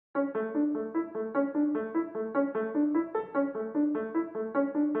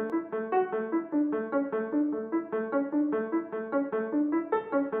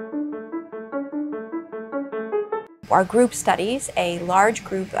Our group studies a large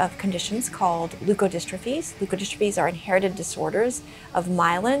group of conditions called leukodystrophies. Leukodystrophies are inherited disorders of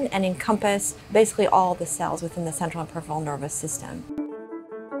myelin and encompass basically all the cells within the central and peripheral nervous system.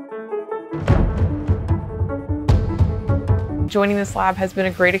 Joining this lab has been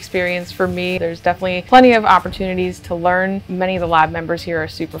a great experience for me. There's definitely plenty of opportunities to learn. Many of the lab members here are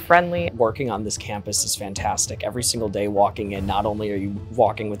super friendly. Working on this campus is fantastic. Every single day walking in, not only are you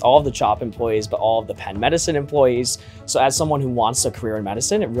walking with all of the CHOP employees, but all of the Penn Medicine employees. So as someone who wants a career in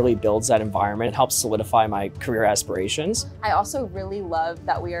medicine, it really builds that environment. It helps solidify my career aspirations. I also really love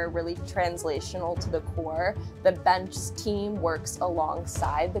that we are really translational to the core. The bench team works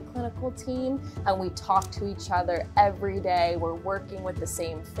alongside the clinical team, and we talk to each other every day. We're working with the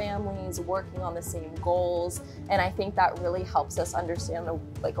same families, working on the same goals, and I think that really helps us understand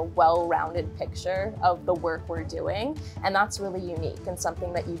a well-rounded picture of the work we're doing, and that's really unique and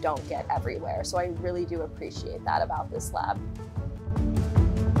something that you don't get everywhere. So I really do appreciate that about this lab.